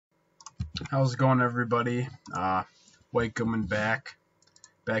How's it going, everybody? Welcome back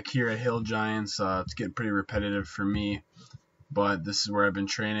here at Hill Giants. It's getting pretty repetitive for me, but this is where I've been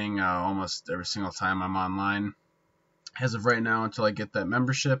training almost every single time I'm online as of right now until I get that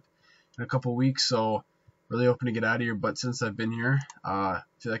membership in a couple weeks. So really hoping to get out of here, but since I've been here, I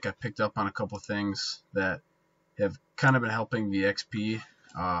feel like I picked up on a couple things that have kind of been helping the XP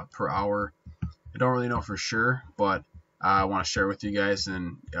per hour. I don't really know for sure, but I want to share with you guys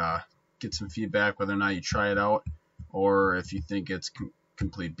and get some feedback whether or not you try it out or if you think it's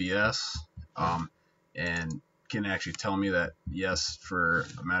complete BS, and can actually tell me that yes, for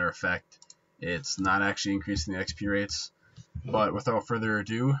a matter of fact, it's not actually increasing the XP rates. But without further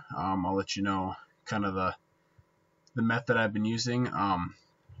ado, I'll let you know kind of the method I've been using.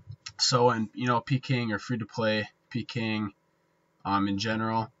 So in PKing or free to play PKing in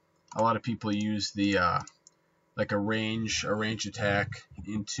general, a lot of people use the like a range attack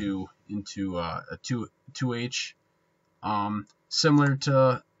into a 2H, similar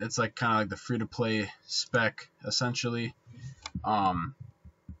to, it's like kind of like the free to play spec essentially,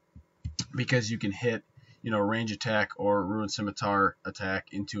 because you can hit range attack or ruined scimitar attack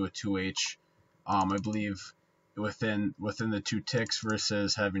into a 2H, I believe within the 2 ticks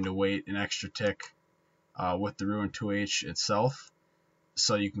versus having to wait an extra tick with the ruined 2H itself.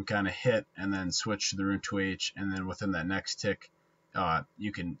 So you can kind of hit and then switch to the rune 2H, and then within that next tick,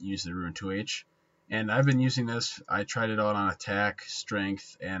 you can use the rune 2H. And I've been using this. I tried it out on attack,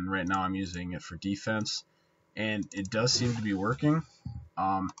 strength, and right now I'm using it for defense, and it does seem to be working.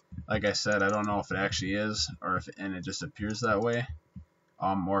 Like I said, I don't know if it actually is, or if it just appears that way,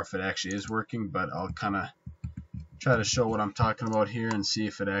 or if it actually is working. But I'll kind of try to show what I'm talking about here and see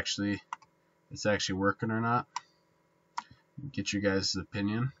if it's actually working or not. Get your guys'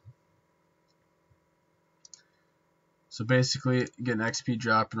 opinion. So basically, get an XP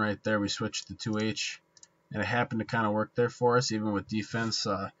dropping right there. We switched to 2H, and it happened to kind of work there for us. Even with defense,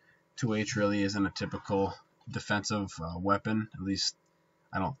 2H really isn't a typical defensive weapon. At least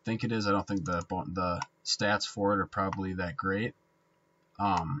I don't think it is. I don't think the stats for it are probably that great.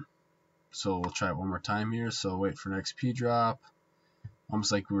 So we'll try it one more time here. So wait for an XP drop.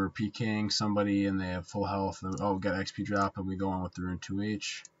 Almost like we were PKing somebody and they have full health. And, oh, we got XP drop, and we go on with the rune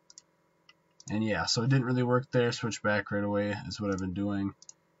 2H. And yeah, so it didn't really work there. Switch back right away is what I've been doing.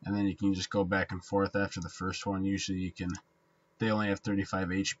 And then you can just go back and forth after the first one. Usually they only have 35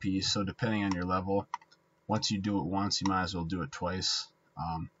 HP. So depending on your level, once you do it once, you might as well do it twice.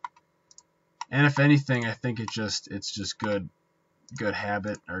 And if anything, I think it's just good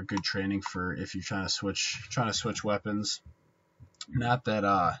habit or good training for if you're trying to switch weapons. Not that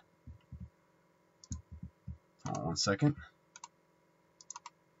hold on one second.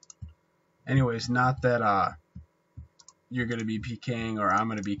 Anyways, not that you're gonna be PKing or I'm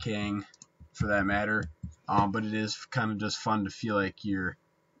gonna be PKing for that matter, but it is kind of just fun to feel like you're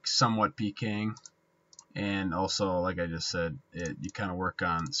somewhat PKing, and also, like I just said, you kind of work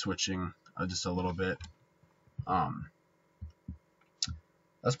on switching just a little bit.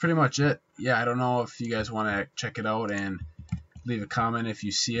 That's pretty much it. Yeah, I don't know if you guys want to check it out and leave a comment if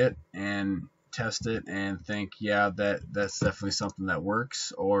you see it and test it and think, yeah, that's definitely something that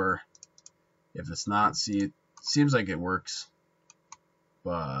works, or if it's not, it seems like it works,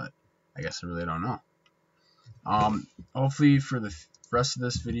 but I guess I really don't know. Hopefully for the rest of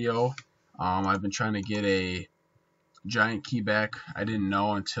this video, I've been trying to get a giant key back. I didn't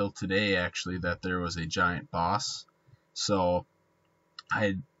know until today actually that there was a giant boss, so I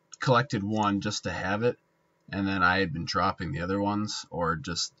had collected one just to have it, and then I had been dropping the other ones, or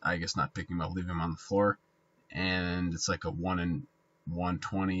just, I guess, not picking them up, leaving them on the floor. And it's like a 1 in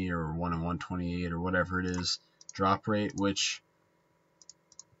 120 or 1 in 128 or whatever it is drop rate, which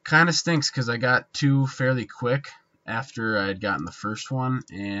kind of stinks because I got 2 fairly quick after I had gotten the first one,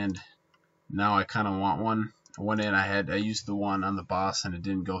 and now I kind of want one. I went in, I used the one on the boss, and it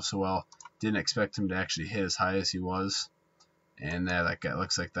didn't go so well. Didn't expect him to actually hit as high as he was, and that guy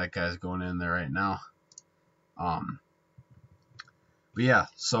looks like that guy's going in there right now. But yeah,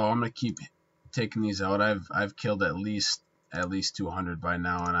 so I'm gonna keep taking these out. I've killed at least 200 by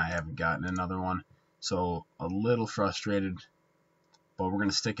now, and I haven't gotten another one, so a little frustrated, but we're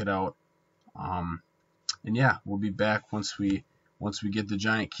gonna stick it out. And yeah, we'll be back once we get the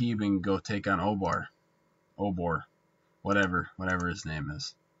giant key and go take on Obor, whatever his name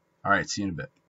is. All right, see you in a bit.